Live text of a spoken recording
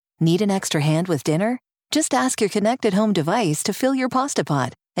Need an extra hand with dinner? Just ask your connected home device to fill your pasta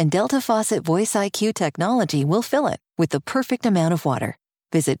pot, and Delta Faucet Voice IQ technology will fill it with the perfect amount of water.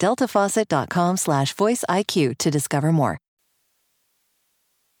 Visit deltafaucet.com/voice IQ to discover more.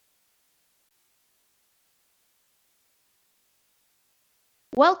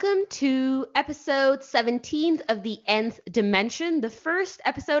 Welcome to episode 17 of The Nth Dimension, the first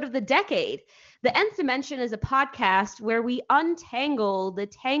episode of the decade. The Nth Dimension is a podcast where we untangle the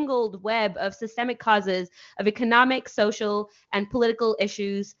tangled web of systemic causes of economic, social, and political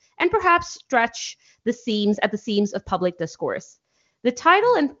issues, and perhaps stretch the seams of public discourse. The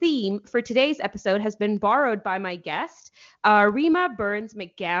title and theme for today's episode has been borrowed by my guest, Rima Burns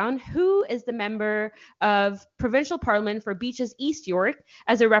McGowan, who is the member of Provincial Parliament for Beaches East York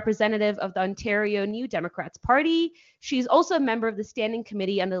as a representative of the Ontario New Democrats Party. She's also a member of the Standing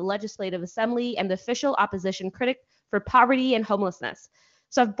Committee on the Legislative Assembly and the official opposition critic for poverty and homelessness.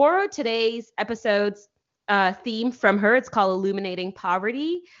 So I've borrowed today's episode's theme from her. It's called Illuminating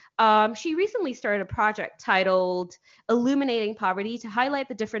Poverty. She recently started a project titled Illuminating Poverty to highlight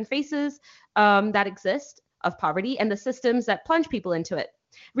the different faces that exist of poverty and the systems that plunge people into it.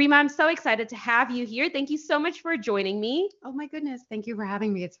 Rima, I'm so excited to have you here. Thank you so much for joining me. Oh my goodness. Thank you for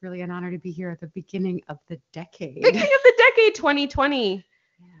having me. It's really an honor to be here at the beginning of the decade. Beginning of the decade, 2020.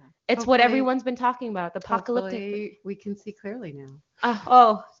 Yeah. It's what everyone's been talking about, the apocalyptic. We can see clearly now.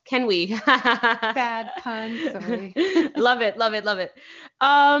 Can we? Bad pun, sorry. Love it.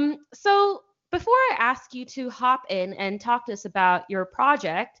 So before I ask you to hop in and talk to us about your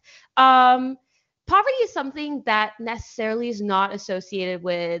project, poverty is something that necessarily is not associated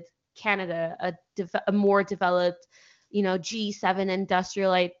with Canada, a more developed,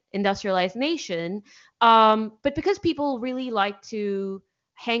 G7 industrialized nation. But because people really like to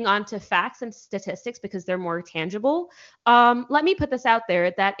hang on to facts and statistics because they're more tangible. Let me put this out there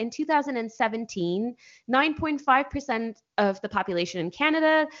that in 2017, 9.5% of the population in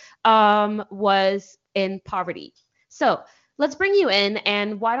Canada was in poverty. So let's bring you in,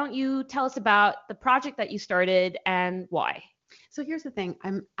 and why don't you tell us about the project that you started and why? So here's the thing.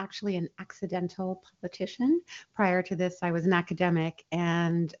 I'm actually an accidental politician. Prior to this, I was an academic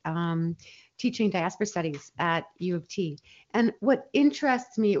and teaching diaspora studies at U of T. And what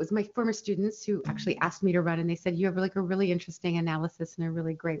interests me, it was my former students who actually asked me to run, and they said, you have like a really interesting analysis and a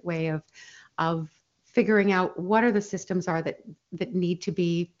really great way of figuring out what are the systems are that need to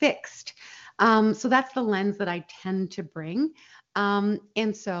be fixed. So that's the lens that I tend to bring.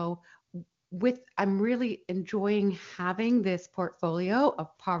 And so I'm really enjoying having this portfolio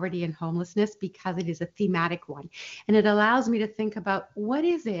of poverty and homelessness because it is a thematic one. And it allows me to think about what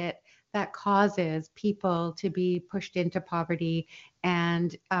is it that causes people to be pushed into poverty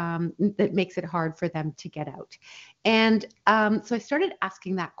and that makes it hard for them to get out. And so I started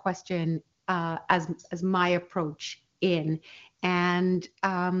asking that question as my approach in. And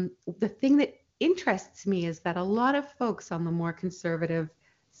the thing that interests me is that a lot of folks on the more conservative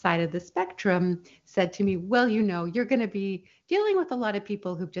side of the spectrum said to me, well, you're going to be dealing with a lot of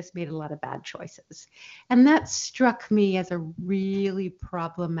people who've just made a lot of bad choices. And that struck me as a really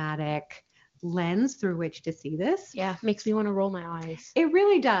problematic lens through which to see this. Yeah, makes me want to roll my eyes. It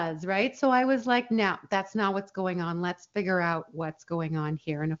really does, right? So I was like, no, that's not what's going on. Let's figure out what's going on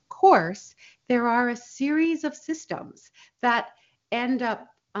here. And of course, there are a series of systems that end up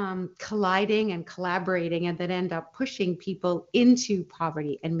colliding and collaborating and that end up pushing people into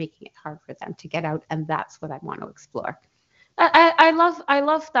poverty and making it hard for them to get out. And that's what I want to explore. I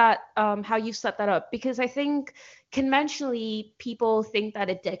love that how you set that up, because I think conventionally people think that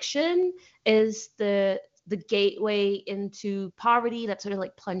addiction is the gateway into poverty that sort of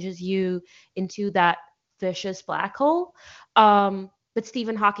like plunges you into that vicious black hole. But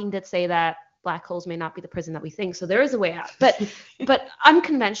Stephen Hawking did say that black holes may not be the prison that we think. So there is a way out, but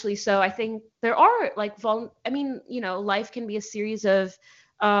unconventionally so. I think there are like, life can be a series of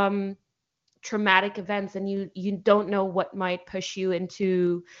traumatic events, and you don't know what might push you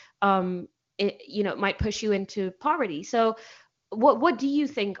into, might push you into poverty. So what do you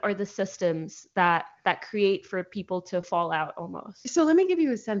think are the systems that create for people to fall out almost? So let me give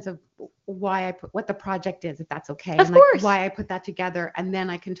you a sense of why I put what the project is, if that's okay. Of course. Why I put that together, and then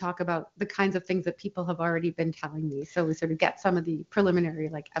I can talk about the kinds of things that people have already been telling me. So we sort of get some of the preliminary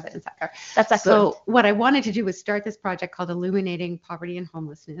evidence out there. That's excellent. So what I wanted to do was start this project called Illuminating Poverty and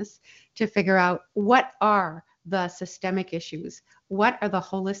Homelessness to figure out what are the systemic issues, what are the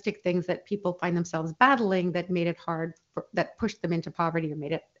holistic things that people find themselves battling that made it hard, that pushed them into poverty or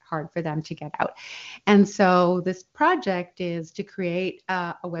made it hard for them to get out. And so this project is to create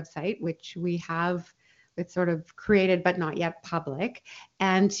a website, which we have it's sort of created but not yet public,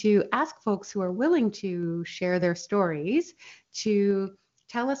 and to ask folks who are willing to share their stories to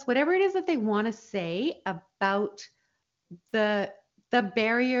tell us whatever it is that they want to say about the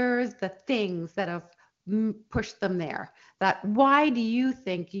barriers, the things that have pushed them there. That why do you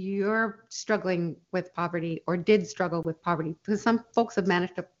think you're struggling with poverty or did struggle with poverty? Because some folks have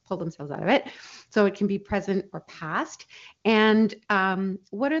managed to pull themselves out of it. So it can be present or past. And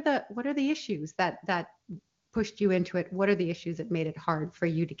what are the issues that pushed you into it? What are the issues that made it hard for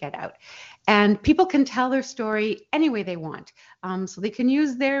you to get out? And people can tell their story any way they want. So they can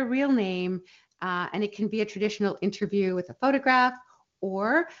use their real name, and it can be a traditional interview with a photograph,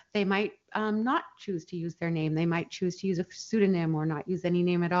 or they might not choose to use their name. They might choose to use a pseudonym or not use any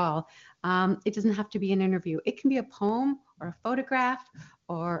name at all. It doesn't have to be an interview. It can be a poem or a photograph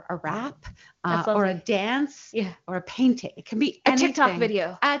or a rap or a dance or a painting. It can be anything. A TikTok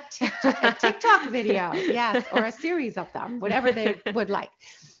video. A TikTok video, yes, or a series of them, whatever they would like.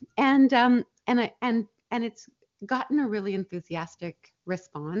 And it's gotten a really enthusiastic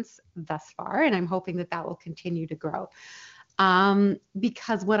response thus far, and I'm hoping that will continue to grow.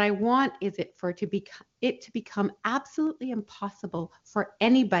 Because what I want is it to become absolutely impossible for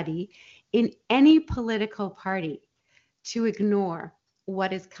anybody in any political party to ignore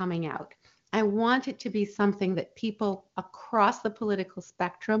what is coming out. I want it to be something that people across the political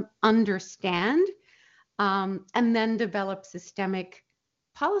spectrum understand, and then develop systemic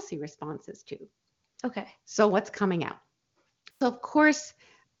policy responses to. Okay. So what's coming out? So of course,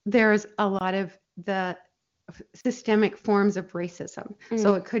 there's a lot of the systemic forms of racism.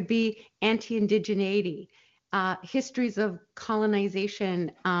 So it could be anti-indigeneity, histories of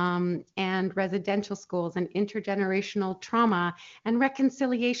colonization, and residential schools, and intergenerational trauma and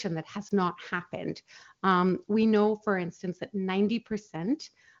reconciliation that has not happened. We know, for instance, that 90%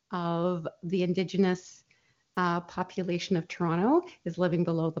 of the Indigenous population of Toronto is living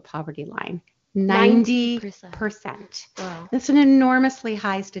below the poverty line. 90%. Wow. That's an enormously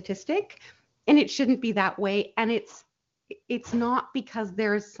high statistic, and it shouldn't be that way. And it's not because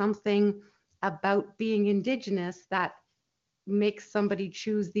there's something about being Indigenous that makes somebody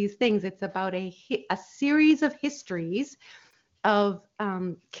choose these things. It's about a series of histories of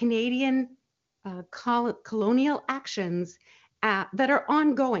Canadian colonial actions that are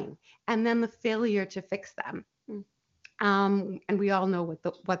ongoing, and then the failure to fix them. And we all know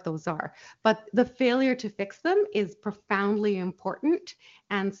what those are. But the failure to fix them is profoundly important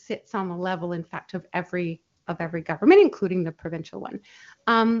and sits on the level, in fact, of every government, including the provincial one.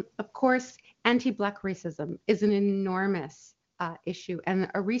 Of course, anti-Black racism is an enormous issue. And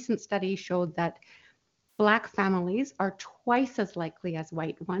a recent study showed that Black families are twice as likely as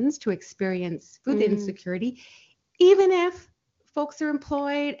white ones to experience food insecurity, even if folks are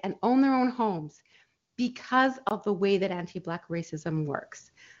employed and own their own homes, because of the way that anti-Black racism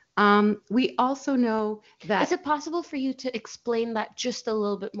works. We also know that... Is it possible for you to explain that just a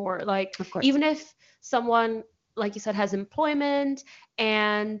little bit more? Like, of course, even if someone, like you said, has employment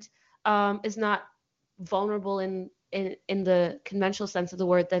and is not vulnerable in the conventional sense of the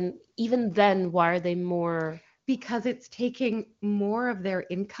word, then even then, why are they more... Because it's taking more of their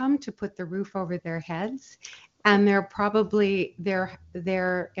income to put the roof over their heads, and they're probably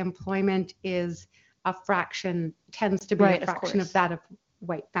their employment is tends to be a fraction of that of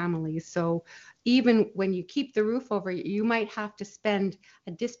white families. So even when you keep the roof over you might have to spend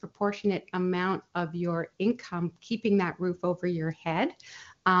a disproportionate amount of your income keeping that roof over your head,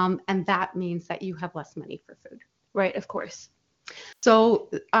 and that means that you have less money for food. Right, of course. So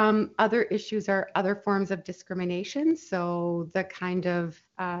other issues are other forms of discrimination. So the kind of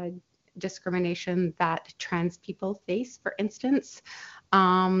discrimination that trans people face, for instance,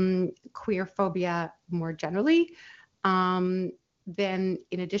 queer phobia more generally. Then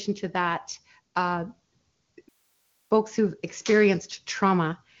in addition to that, folks who've experienced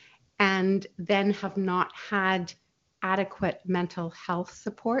trauma and then have not had adequate mental health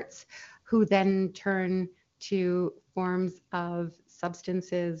supports, who then turn to forms of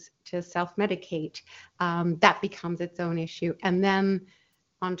substances to self-medicate. That becomes its own issue. And then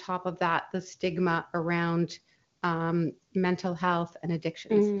on top of that, the stigma around mental health and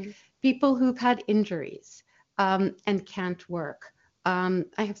addictions. People who've had injuries and can't work. I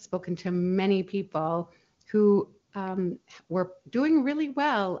have spoken to many people who were doing really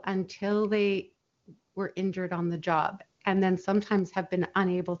well until they were injured on the job, and then sometimes have been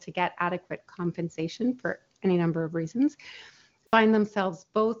unable to get adequate compensation for any number of reasons, find themselves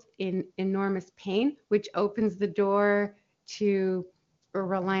both in enormous pain, which opens the door to a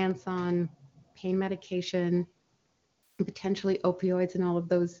reliance on pain medication, potentially opioids and all of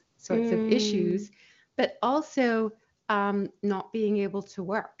those sorts of issues but also not being able to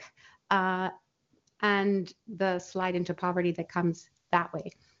work, uh, and the slide into poverty that comes that way.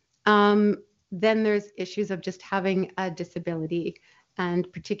 Um, then there's issues of just having a disability,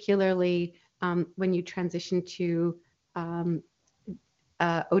 and particularly when you transition to um,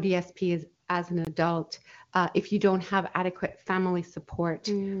 ODSP as an adult, if you don't have adequate family support,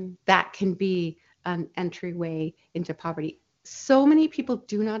 Mm. that can be an entryway into poverty. So many people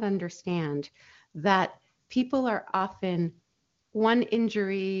do not understand that people are often one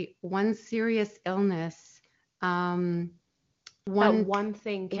injury, one serious illness, um, That one one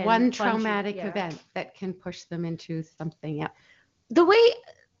thing can one plunge you. traumatic Yeah. event that can push them into something. Yeah. The way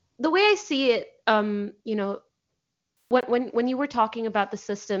I see it, when you were talking about the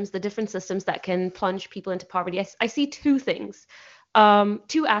systems, the different systems that can plunge people into poverty, I see two things,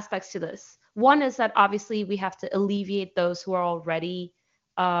 two aspects to this. One is that obviously we have to alleviate those who are already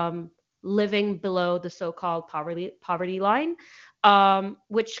um, living below the so-called poverty line,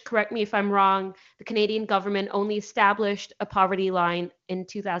 which, correct me if I'm wrong, the Canadian government only established a poverty line in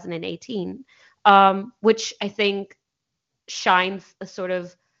 2018, which I think shines a sort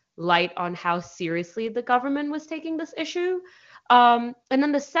of light on how seriously the government was taking this issue. And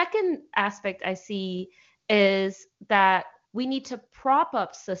then the second aspect I see is that we need to prop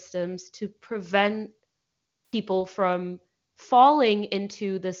up systems to prevent people from falling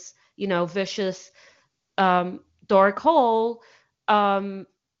into this, vicious dark hole, um,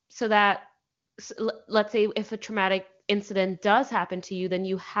 so that let's say if a traumatic incident does happen to you, then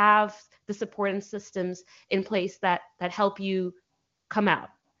you have the support and systems in place that help you come out.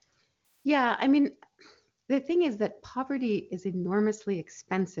 Yeah. I mean, the thing is that poverty is enormously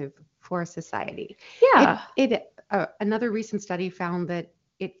expensive for society. Yeah. Another recent study found that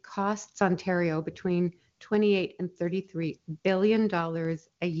it costs Ontario between 28 and 33 billion dollars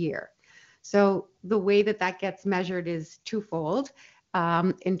a year. So the way that that gets measured is twofold,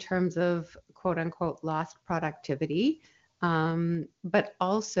 in terms of quote unquote lost productivity, but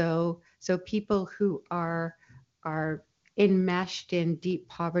also so people who are enmeshed in deep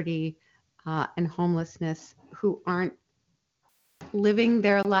poverty and homelessness, who aren't living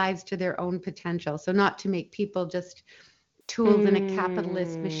their lives to their own potential. So not to make people just tools in a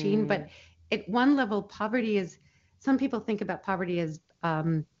capitalist machine, but Mm, at one level, poverty is, some people think about poverty as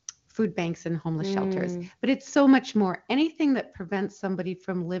food banks and homeless shelters, mm. but it's so much more. Anything that prevents somebody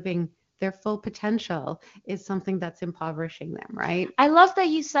from living their full potential is something that's impoverishing them, right? I love that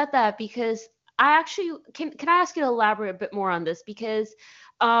you said that because I actually can I ask you to elaborate a bit more on this because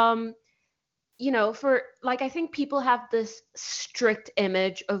um for like I think people have this strict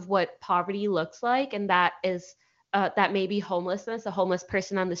image of what poverty looks like, and that is that may be homelessness, a homeless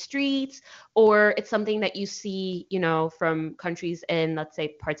person on the streets, or it's something that you see, from countries in, let's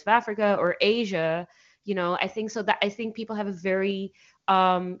say, parts of Africa or Asia. I think so that I think people have a very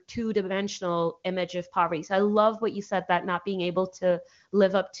two-dimensional image of poverty. So I love what you said, that not being able to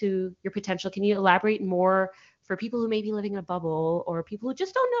live up to your potential. Can you elaborate more for people who may be living in a bubble or people who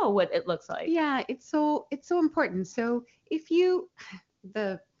just don't know what it looks like? Yeah, it's so important. So if you,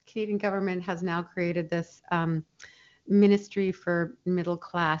 the Canadian government has now created this ministry for middle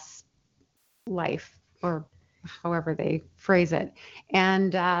class life, or however they phrase it.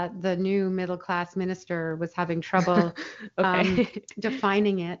 And the new middle class minister was having trouble um, Okay.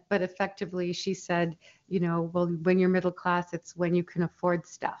 defining it, but effectively she said, well, when you're middle class, it's when you can afford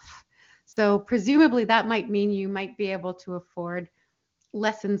stuff. So presumably that might mean you might be able to afford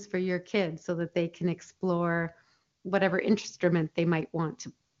lessons for your kids so that they can explore whatever instrument they might want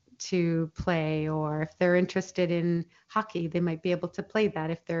to play, or if they're interested in hockey, they might be able to play that,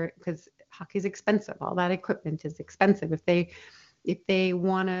 if they're, because hockey's expensive, all that equipment is expensive. If they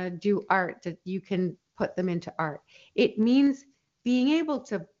want to do art, that you can put them into art. It means being able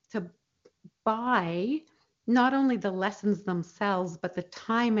to buy not only the lessons themselves, but the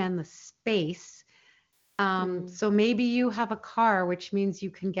time and the space. Mm, So maybe you have a car, which means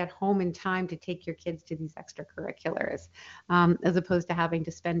you can get home in time to take your kids to these extracurriculars, as opposed to having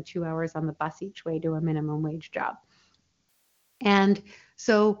to spend 2 hours on the bus each way to a minimum wage job. And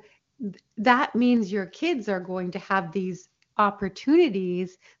so that means your kids are going to have these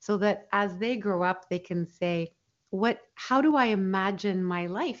opportunities so that as they grow up, they can say, how do I imagine my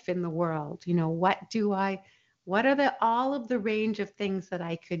life in the world? What are all of the range of things that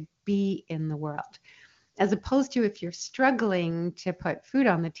I could be in the world? As opposed to, if you're struggling to put food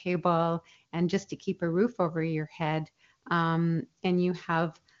on the table and just to keep a roof over your head, and you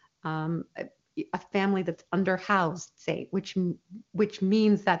have a family that's underhoused, say, which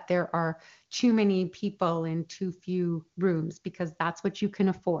means that there are too many people in too few rooms because that's what you can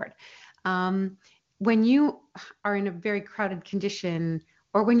afford. Um, when you are in a very crowded condition,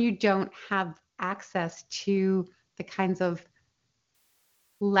 or when you don't have access to the kinds of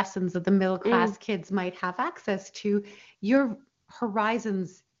lessons that the middle class kids might have access to, your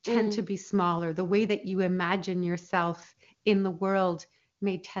horizons tend to be smaller. The way that you imagine yourself in the world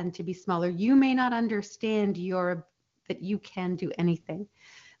may tend to be smaller. You may not understand that you can do anything.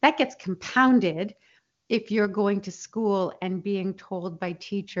 That gets compounded if you're going to school and being told by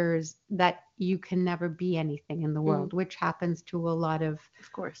teachers that you can never be anything in the world, which happens to a lot of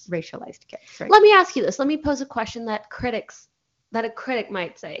course, racialized kids. Right? Let me ask you this. Let me pose a question that a critic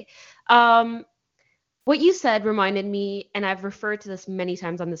might say. What you said reminded me, and I've referred to this many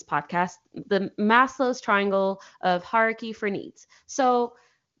times on this podcast, the Maslow's triangle of hierarchy for needs. So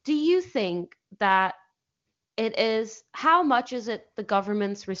do you think that how much is it the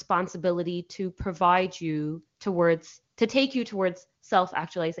government's responsibility to take you towards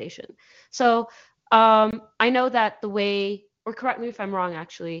self-actualization? So I know that the way, or correct me if I'm wrong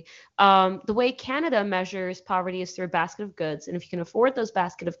actually, the way Canada measures poverty is through a basket of goods. And if you can afford those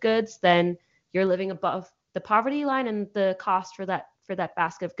basket of goods, then you're living above the poverty line, and the cost for that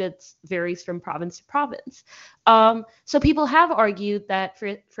basket of goods varies from province to province. So people have argued that,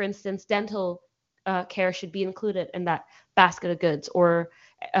 for instance, dental care should be included in that basket of goods, or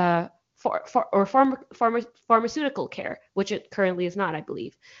pharmaceutical care, which it currently is not, I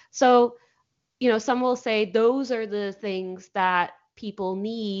believe. So, some will say those are the things that people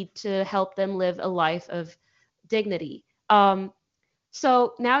need to help them live a life of dignity.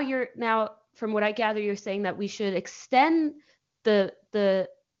 So now, from what I gather, you're saying that we should extend and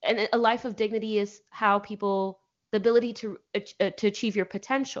a life of dignity is how the ability to achieve your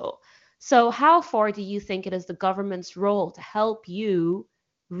potential. So how far do you think it is the government's role to help you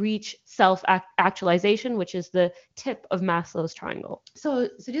reach self-actualization, which is the tip of Maslow's triangle? So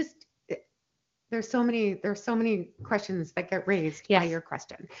just there's so many questions that get raised by your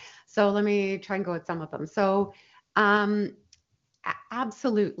question. So let me try and go with some of them. So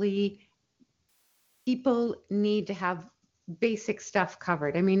absolutely, people need to have basic stuff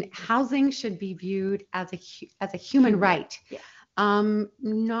covered. I mean, housing should be viewed as a human right.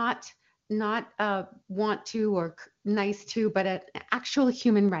 Not want to or nice to, but an actual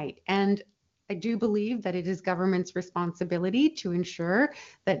human right. And I do believe that it is government's responsibility to ensure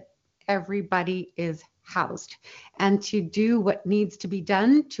that everybody is housed, and to do what needs to be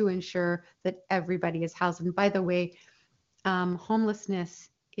done to ensure that everybody is housed. And by the way, homelessness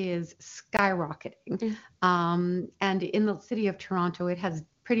is skyrocketing. And in the city of Toronto, it has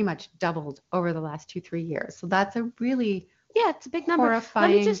pretty much doubled over the last 2-3 years. So that's a really it's a big number.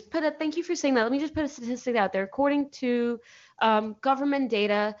 Horrifying. Thank you for saying that. Let me just put a statistic out there. According to government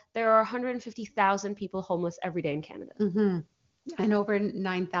data, there are 150,000 people homeless every day in Canada. And over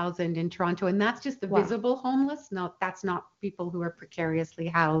 9,000 in Toronto. And that's just the visible homeless. No, that's not people who are precariously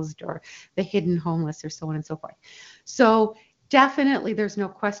housed or the hidden homeless or so on and so forth. So definitely there's no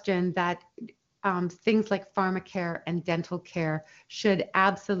question that things like pharmacare and dental care should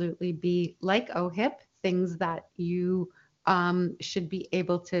absolutely be like OHIP, things that you should be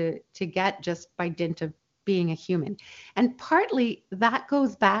able to get just by dint of being a human. And partly that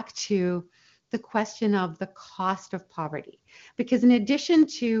goes back to the question of the cost of poverty, because in addition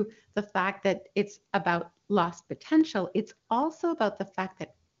to the fact that it's about lost potential, it's also about the fact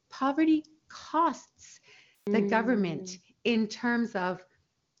that poverty costs the government in terms of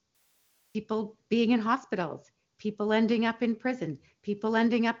people being in hospitals, people ending up in prison, people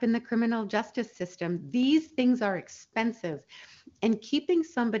ending up in the criminal justice system. These things are expensive, and keeping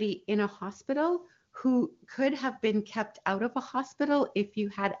somebody in a hospital who could have been kept out of a hospital if you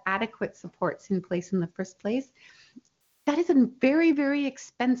had adequate supports in place in the first place, that is a very, very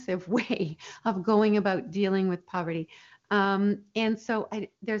expensive way of going about dealing with poverty. And so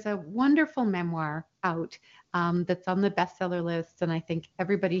there's a wonderful memoir out that's on the bestseller list, and I think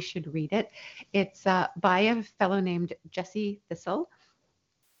everybody should read it. It's by a fellow named Jesse Thistle,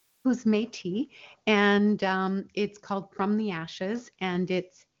 who's Métis, and it's called From the Ashes, and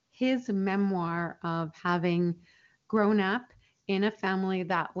it's his memoir of having grown up in a family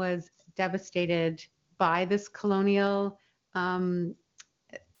that was devastated by this colonial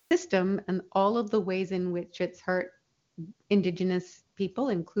system and all of the ways in which it's hurt Indigenous people,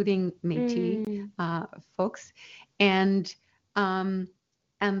 including Métis folks, and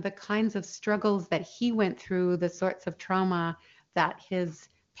the kinds of struggles that he went through, the sorts of trauma that his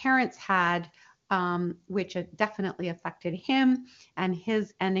parents had, which definitely affected him, and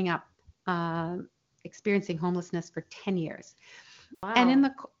his ending up experiencing homelessness for 10 years. Wow.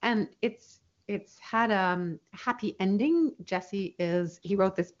 And it's it's had a happy ending. He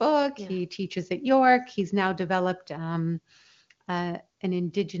wrote this book. Yeah. He teaches at York. He's now developed a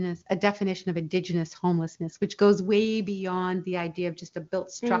definition of indigenous homelessness, which goes way beyond the idea of just a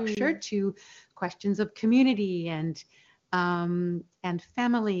built structure to questions of community and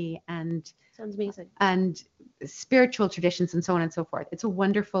family Sounds amazing. and spiritual traditions and so on and so forth. It's a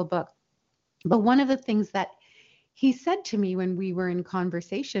wonderful book. But one of the things that he said to me when we were in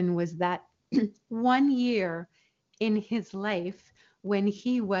conversation was that 1 year in his life when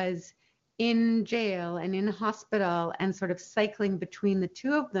he was in jail and in hospital and sort of cycling between the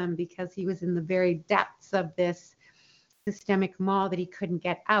two of them because he was in the very depths of this systemic maw that he couldn't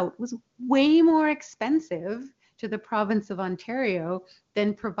get out was way more expensive to the province of Ontario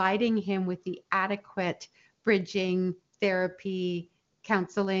than providing him with the adequate bridging, therapy,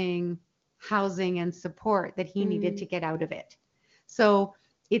 counseling, housing, and support that he needed to get out of it. So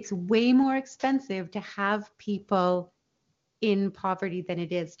it's way more expensive to have people in poverty than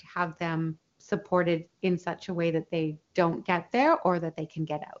it is to have them supported in such a way that they don't get there or that they can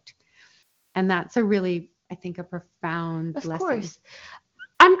get out. And that's a really, I think, a profound Of lesson. course.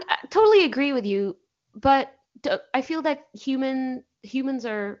 I totally agree with you, but I feel that humans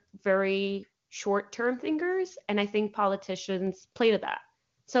are very short-term thinkers, and I think politicians play to that.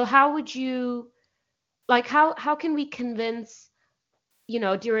 So how would you how can we convince,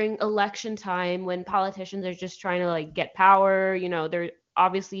 during election time when politicians are just trying to get power, they're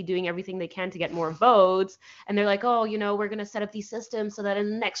obviously doing everything they can to get more votes, and they're like, oh, we're going to set up these systems so that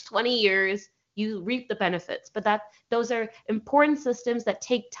in the next 20 years you reap the benefits. But those are important systems that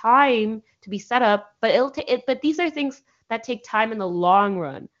take time to be set up, but but these are things that take time in the long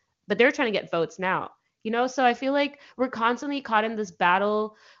run. But they're trying to get votes now. So I feel like we're constantly caught in this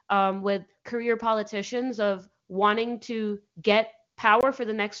battle with career politicians of wanting to get power for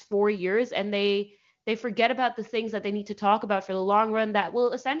the next 4 years, and they forget about the things that they need to talk about for the long run that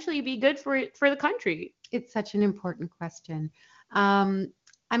will essentially be good for the country. It's such an important question.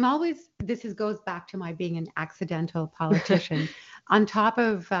 This goes back to my being an accidental politician. On top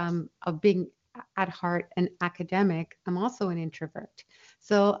of being at heart an academic, I'm also an introvert.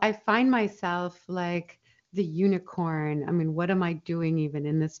 So I find myself like the unicorn. I mean, what am I doing even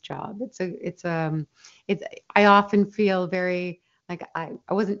in this job? I often feel very like I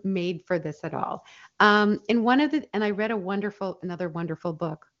wasn't made for this at all. And I read another wonderful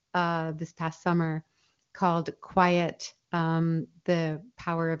book this past summer called Quiet, The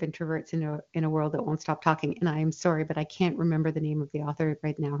Power of Introverts in a World That Won't Stop Talking. And I'm sorry, but I can't remember the name of the author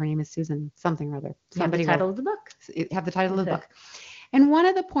right now. Her name is Susan something or other. Have the title of the book. Have the title of the book. And one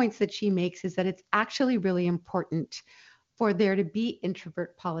of the points that she makes is that it's actually really important for there to be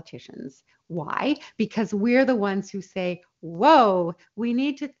introvert politicians. Why? Because we're the ones who say, whoa, we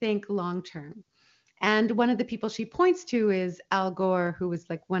need to think long term. And one of the people she points to is Al Gore, who was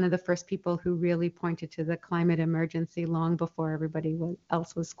like one of the first people who really pointed to the climate emergency long before everybody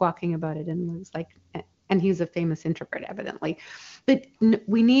else was squawking about it, and was like, and he's a famous introvert, evidently. But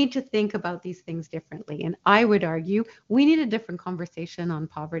we need to think about these things differently. And I would argue we need a different conversation on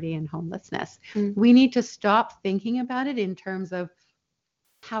poverty and homelessness. We need to stop thinking about it in terms of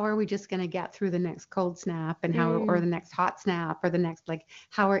how are we just going to get through the next cold snap and or the next hot snap or the next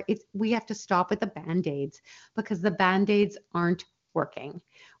we have to stop with the band-aids because the band-aids aren't working.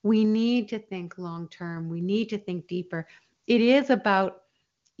 We need to think long term. We need to think deeper. It's about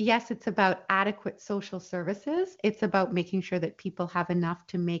adequate social services. It's about making sure that people have enough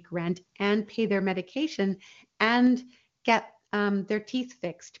to make rent and pay their medication and get their teeth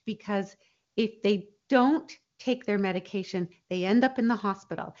fixed, because if they don't take their medication, they end up in the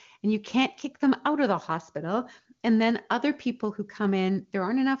hospital, and you can't kick them out of the hospital. And then other people who come in, there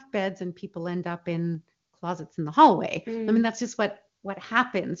aren't enough beds and people end up in closets in the hallway. I mean, that's just what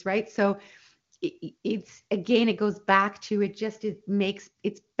happens, right? So it goes back to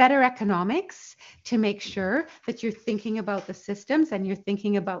it's better economics to make sure that you're thinking about the systems and you're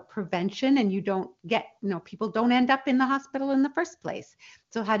thinking about prevention, and you don't get, people don't end up in the hospital in the first place.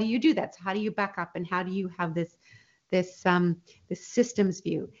 So how do you do that? So how do you back up, and how do you have this systems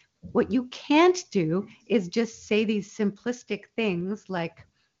view? What you can't do is just say these simplistic things like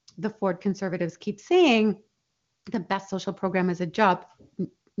the Ford conservatives keep saying, the best social program is a job.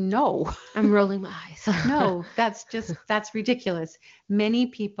 No. I'm rolling my eyes. No, that's ridiculous. Many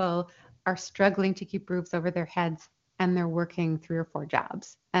people are struggling to keep roofs over their heads, and they're working 3 or 4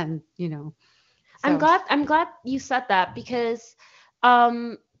 jobs. And, so. I'm glad you said that, because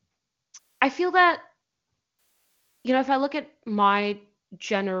I feel that, if I look at my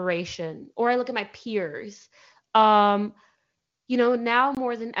generation or I look at my peers, now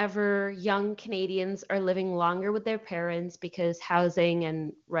more than ever, young Canadians are living longer with their parents because housing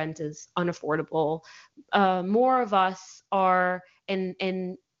and rent is unaffordable. More of us are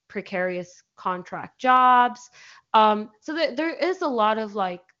in precarious contract jobs. So there is a lot of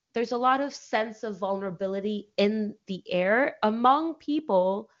there's a lot of sense of vulnerability in the air among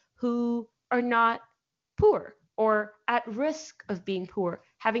people who are not poor or at risk of being poor.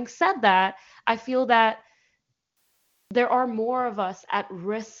 Having said that, I feel that there are more of us at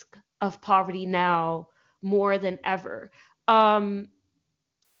risk of poverty now more than ever. Um,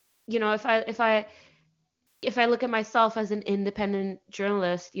 if I look at myself as an independent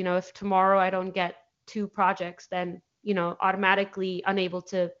journalist, if tomorrow I don't get two projects, then automatically unable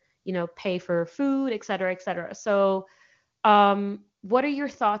to pay for food, et cetera, et cetera. So what are your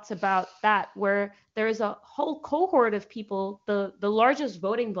thoughts about that, where there is a whole cohort of people, the largest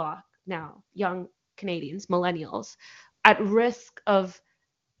voting bloc now, young Canadians, millennials, at risk of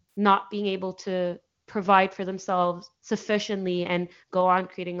not being able to provide for themselves sufficiently and go on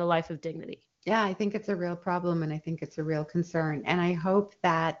creating a life of dignity? Yeah, I think it's a real problem and I think it's a real concern. And I hope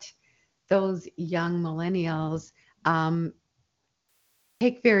that those young millennials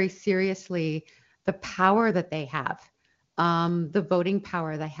take very seriously the power that they have, the voting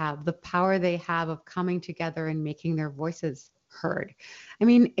power they have, the power they have of coming together and making their voices heard. I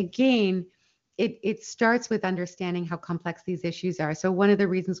mean, again, it starts with understanding how complex these issues are. So one of the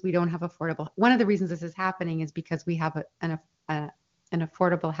reasons we don't have one of the reasons this is happening is because we have an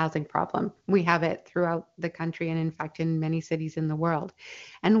affordable housing problem. We have it throughout the country and in fact in many cities in the world.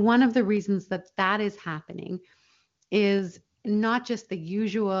 And one of the reasons that that is happening is not just the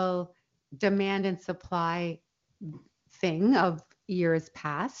usual demand and supply thing of years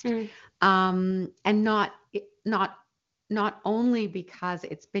past, and not only because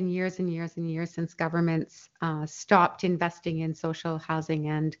it's been years and years and years since governments stopped investing in social housing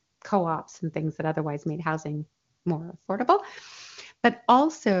and co-ops and things that otherwise made housing more affordable, but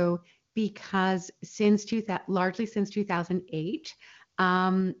also because largely since 2008,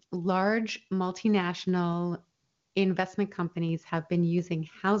 large multinational investment companies have been using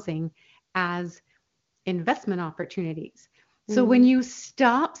housing as investment opportunities. So when you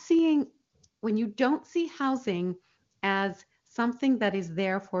don't see housing as something that is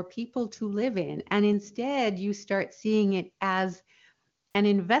there for people to live in, and instead you start seeing it as an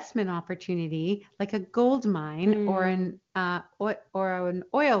investment opportunity, like a gold mine or an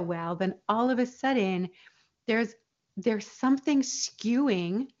oil well, then all of a sudden there's something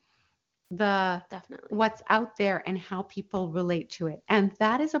skewing Definitely. what's out there and how people relate to it. And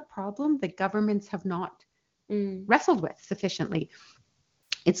that is a problem that governments have not wrestled with sufficiently.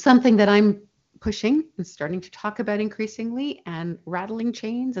 It's something that I'm pushing and starting to talk about increasingly and rattling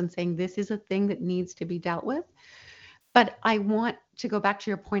chains and saying this is a thing that needs to be dealt with. But I want to go back to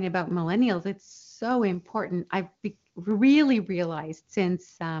your point about millennials. It's so important. I've really realized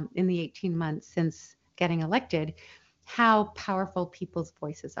since in the 18 months since getting elected how powerful people's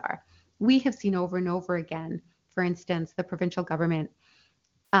voices are. We have seen over and over again, for instance, the provincial government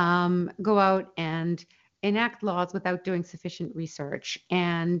go out and enact laws without doing sufficient research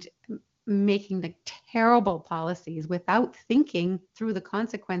and making the terrible policies without thinking through the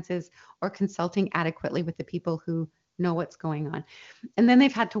consequences or consulting adequately with the people who know what's going on. And then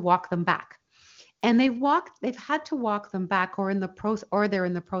they've had to walk them back. And they've had to walk them back or they're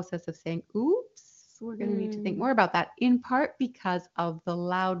in the process of saying, oops, we're going to need to think more about that, in part because of the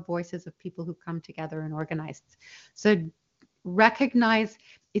loud voices of people who come together and organize. So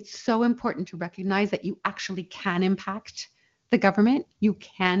it's so important to recognize that you actually can impact the government. You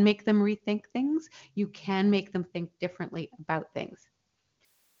can make them rethink things. You can make them think differently about things.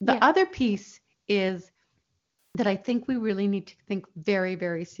 The other piece is that I think we really need to think very,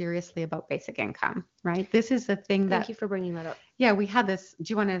 very seriously about basic income, right? This is the thing Thank you for bringing that up. Yeah, we had this.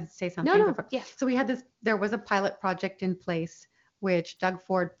 Do you want to say something? No. Yeah. So we had this, there was a pilot project in place, which Doug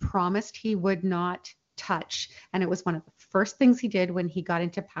Ford promised he would not touch. And it was one of the first things he did when he got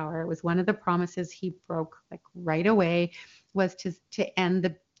into power. It was one of the promises he broke like right away, was to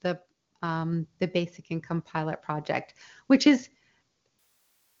end the basic income pilot project, which is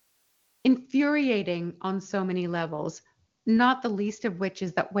infuriating on so many levels, not the least of which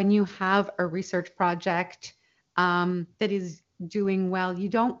is that when you have a research project that is doing well, you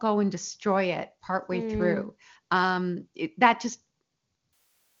don't go and destroy it partway through. That just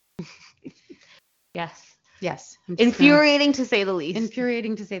yes, infuriating to say the least.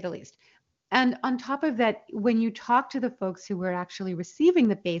 Infuriating to say the least. And on top of that, when you talk to the folks who were actually receiving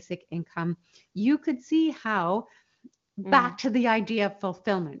the basic income, you could see how back to the idea of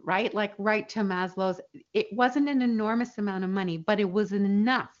fulfillment, right? Like right to Maslow's, it wasn't an enormous amount of money, but it was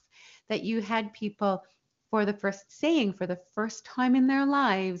enough that you had people for the first time in their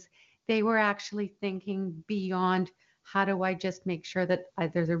lives, they were actually thinking beyond how do I just make sure that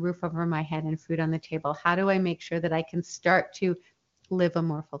there's a roof over my head and food on the table? How do I make sure that I can start to live a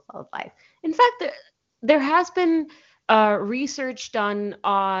more fulfilled life? In fact, there has been research done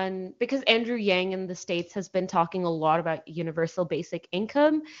on, because Andrew Yang in the States has been talking a lot about universal basic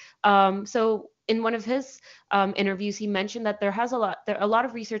income. So in one of his interviews, he mentioned that a lot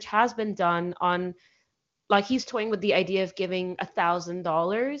of research has been done on, like, he's toying with the idea of giving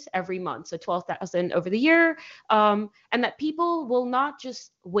 $1,000 every month, so 12,000 over the year, and that people will not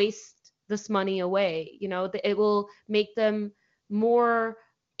just waste this money away. It will make them more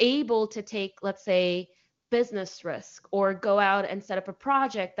able to take, let's say, business risk, or go out and set up a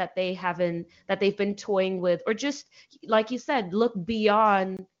project that they've been toying with, or just, like you said, look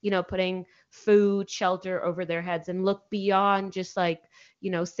beyond, putting food, shelter over their heads, and look beyond just like,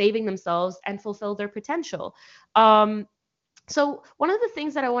 saving themselves and fulfill their potential. So one of the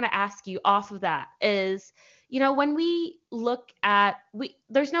things that I want to ask you off of that is, when we look at,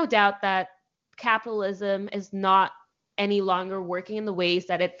 there's no doubt that capitalism is not any longer working in the ways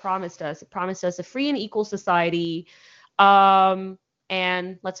that it promised us. It promised us a free and equal society. And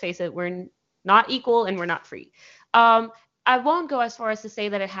let's face it, we're not equal and we're not free. I won't go as far as to say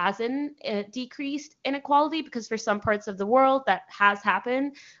that it hasn't decreased inequality, because for some parts of the world that has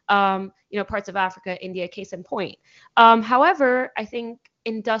happened, parts of Africa, India, case in point. However, I think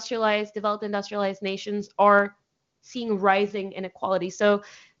developed industrialized nations are seeing rising inequality. So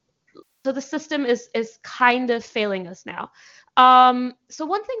the system is kind of failing us now. So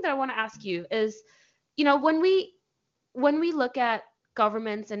one thing that I want to ask you is, when we look at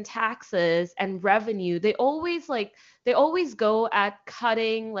governments and taxes and revenue, they always go at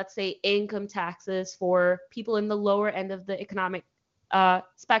cutting, let's say, income taxes for people in the lower end of the economic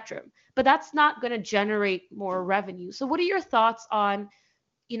spectrum. But that's not going to generate more revenue. So what are your thoughts on,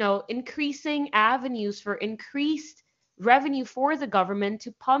 increasing avenues for increased revenue for the government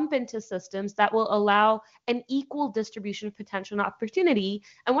to pump into systems that will allow an equal distribution of potential and opportunity?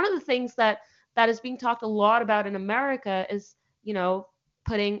 And one of the things that is being talked a lot about in America is,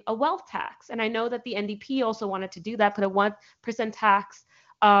 putting a wealth tax. And I know that the NDP also wanted to do that, put a 1% tax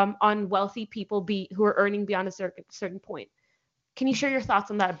on wealthy people who are earning beyond a certain point. Can you share your thoughts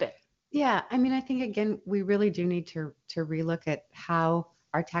on that a bit? Yeah, I mean, I think again, we really do need to relook at how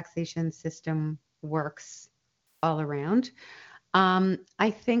our taxation system works all around. I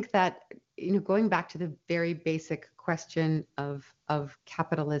think that, going back to the very basic question of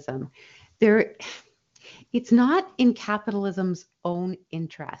capitalism, it's not in capitalism's own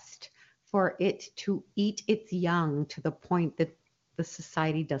interest for it to eat its young to the point that the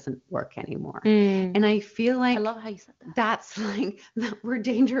society doesn't work anymore. And I feel like I love how you said that. That's like we're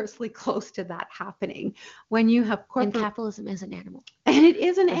dangerously close to that happening when you have corporate. And capitalism is an animal. And it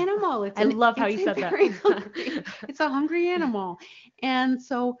is an animal. I love how you said that. It's a hungry animal. And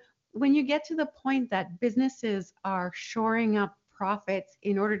so when you get to the point that businesses are shoring up profits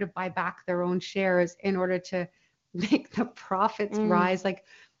in order to buy back their own shares, in order to make the profits rise, like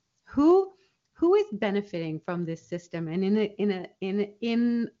who is benefiting from this system? And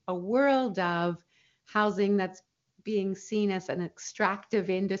in a world of housing that's being seen as an extractive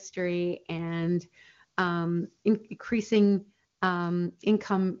industry, and increasing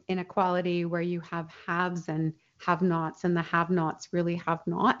income inequality, where you have haves and have-nots, and the have-nots really have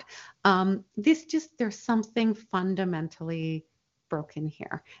not. There's something fundamentally broken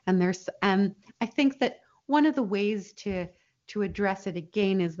here, and I think that one of the ways to address it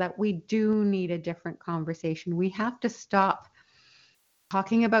again is that we do need a different conversation. We have to stop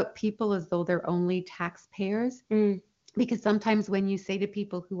talking about people as though they're only taxpayers. Because sometimes when you say to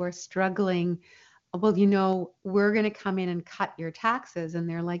people who are struggling, well, we're going to come in and cut your taxes, and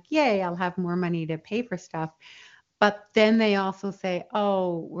they're like, yay, I'll have more money to pay for stuff. But then they also say,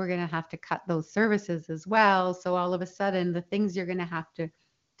 oh, we're going to have to cut those services as well. So all of a sudden, the things you're going to have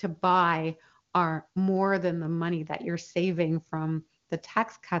to buy are more than the money that you're saving from the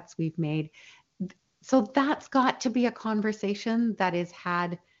tax cuts we've made. So that's got to be a conversation that is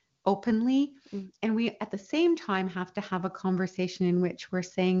had openly. And we, at the same time, have to have a conversation in which we're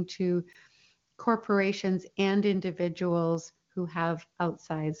saying to corporations and individuals who have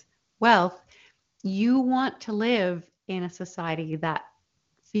outsized wealth, you want to live in a society that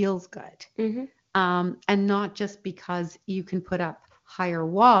feels good. And not just because you can put up higher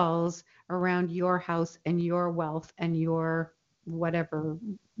walls around your house and your wealth and your whatever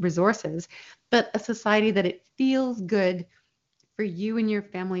resources, but a society that it feels good for you and your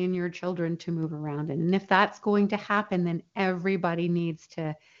family and your children to move around in. And if that's going to happen, then everybody needs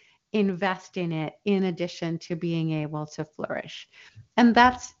to invest in it in addition to being able to flourish. And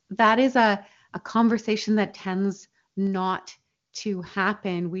that is a conversation that tends not to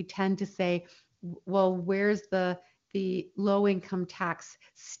happen. We tend to say, well, where's the low income tax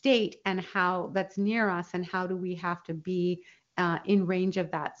state and how that's near us, and how do we have to be in range of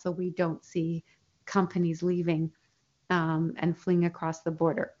that so we don't see companies leaving and fleeing across the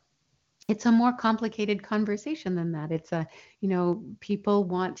border. It's a more complicated conversation than that. It's people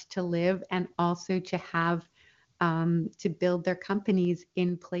want to live and also to have to build their companies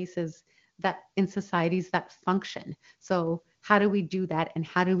in places that in societies that function. So how do we do that, and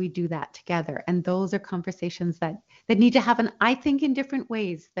how do we do that together? And those are conversations that need to happen, I think, in different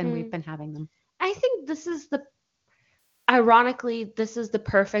ways than we've been having them. I think ironically, this is the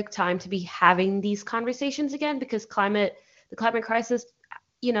perfect time to be having these conversations again, because the climate crisis,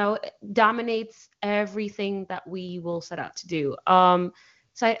 dominates everything that we will set out to do.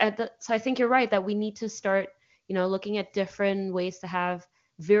 So I think you're right that we need to start, looking at different ways to have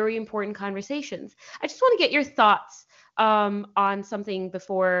very important conversations. I just want to get your thoughts on something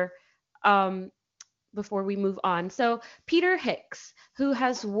um, before we move on. So Peter Hicks, who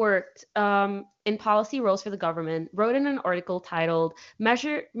has worked in policy roles for the government, wrote in an article titled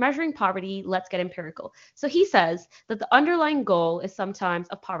Measuring Poverty, Let's Get Empirical. So he says that the underlying goal is sometimes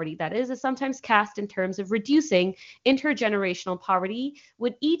of poverty, that is sometimes cast in terms of reducing intergenerational poverty,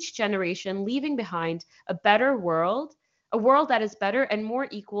 with each generation leaving behind a better world, a world that is better and more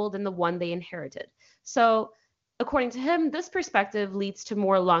equal than the one they inherited. So according to him, this perspective leads to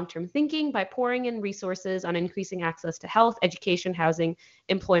more long-term thinking by pouring in resources on increasing access to health, education, housing,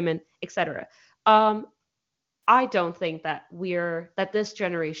 employment, etc. I don't think that this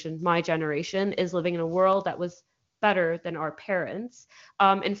generation, my generation, is living in a world that was better than our parents.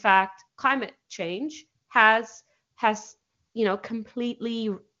 In fact, climate change has completely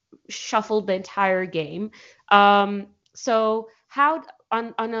shuffled the entire game. So how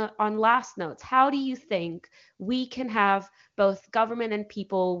on last notes, how do you think we can have both government and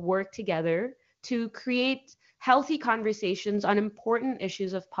people work together to create healthy conversations on important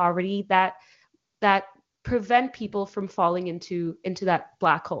issues of poverty that prevent people from falling into that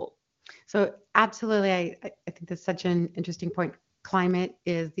black hole? So absolutely, I think that's such an interesting point. Climate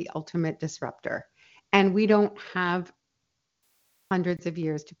is the ultimate disruptor, and we don't have hundreds of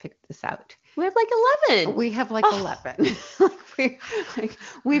years to pick this out. We have like 11. We have like 11.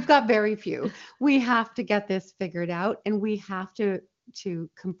 We've got very few. We have to get this figured out, and we have to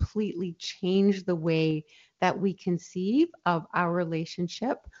completely change the way that we conceive of our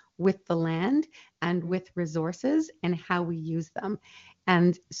relationship with the land and with resources and how we use them.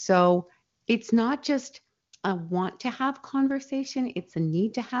 And so it's not just a want to have conversation, it's a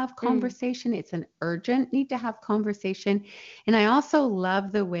need to have conversation. It's an urgent need to have conversation. And I also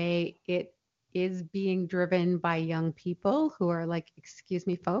love the way it is being driven by young people who are like, excuse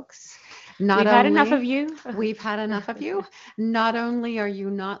me, folks, We've had enough of you. We've had enough of you. Not only are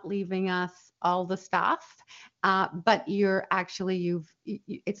you not leaving us all the stuff, but you're actually,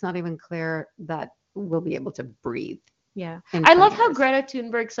 it's not even clear that we'll be able to breathe. Yeah. I love how Greta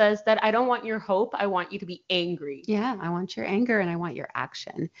Thunberg says that I don't want your hope, I want you to be angry. Yeah, I want your anger and I want your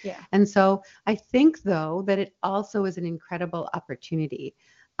action. Yeah. And so I think, though, that it also is an incredible opportunity.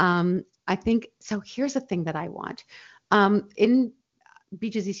 I think, so here's the thing that I want. In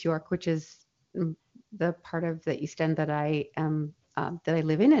Beaches, East York, which is the part of the East End that I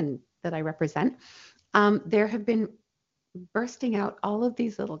live in and that I represent, there have been bursting out all of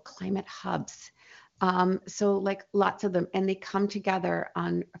these little climate hubs. So like lots of them, and they come together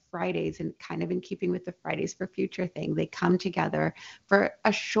on Fridays, and kind of in keeping with the Fridays for Future thing, they come together for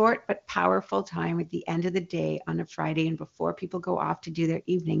a short but powerful time at the end of the day on a Friday and before people go off to do their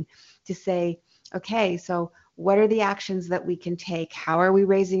evening, to say, okay, so what are the actions that we can take? How are we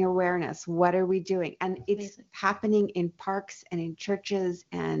raising awareness? What are we doing? And it's happening in parks and in churches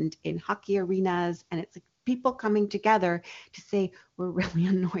and in hockey arenas, and it's like people coming together to say, we're really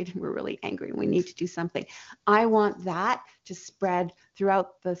annoyed and we're really angry and we need to do something. I want that to spread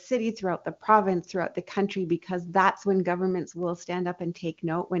throughout the city, throughout the province, throughout the country, because that's when governments will stand up and take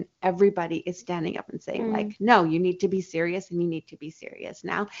note, when everybody is standing up and saying, like, no, you need to be serious, and you need to be serious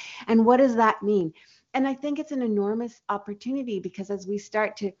now. And what does that mean? And I think it's an enormous opportunity, because as we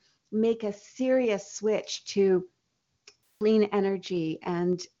start to make a serious switch to clean energy,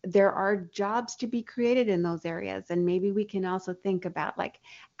 and there are jobs to be created in those areas, and maybe we can also think about, like,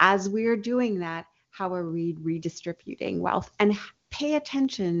 as we're doing that, how are we redistributing wealth, and pay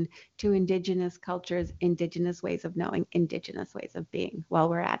attention to Indigenous cultures, Indigenous ways of knowing, Indigenous ways of being while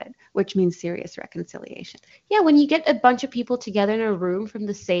we're at it, which means serious reconciliation. Yeah, when you get a bunch of people together in a room from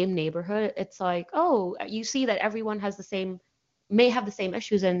the same neighborhood, it's like, oh, you see that everyone may have the same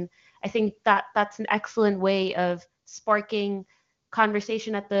issues. And I think that that's an excellent way of sparking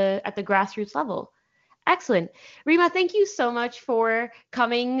conversation at the grassroots level. Excellent. Rima, thank you so much for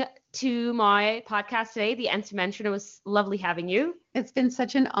coming to my podcast today, The Nth Dimension. It was lovely having you. It's been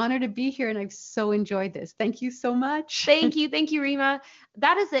such an honor to be here, and I've so enjoyed this. Thank you so much. Thank you, Rima.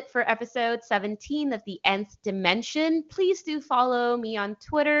 That is it for episode 17 of The Nth Dimension. Please do follow me on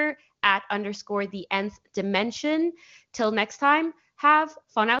Twitter @_ The Nth Dimension. Till next time, have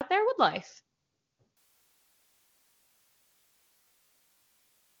fun out there with life.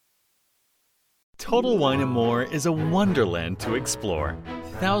 Total Wine & More is a wonderland to explore.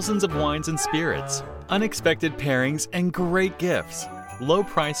 Thousands of wines and spirits, unexpected pairings, and great gifts. Low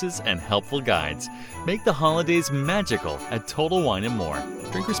prices and helpful guides make the holidays magical at Total Wine & More.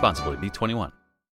 Drink responsibly. Be 21.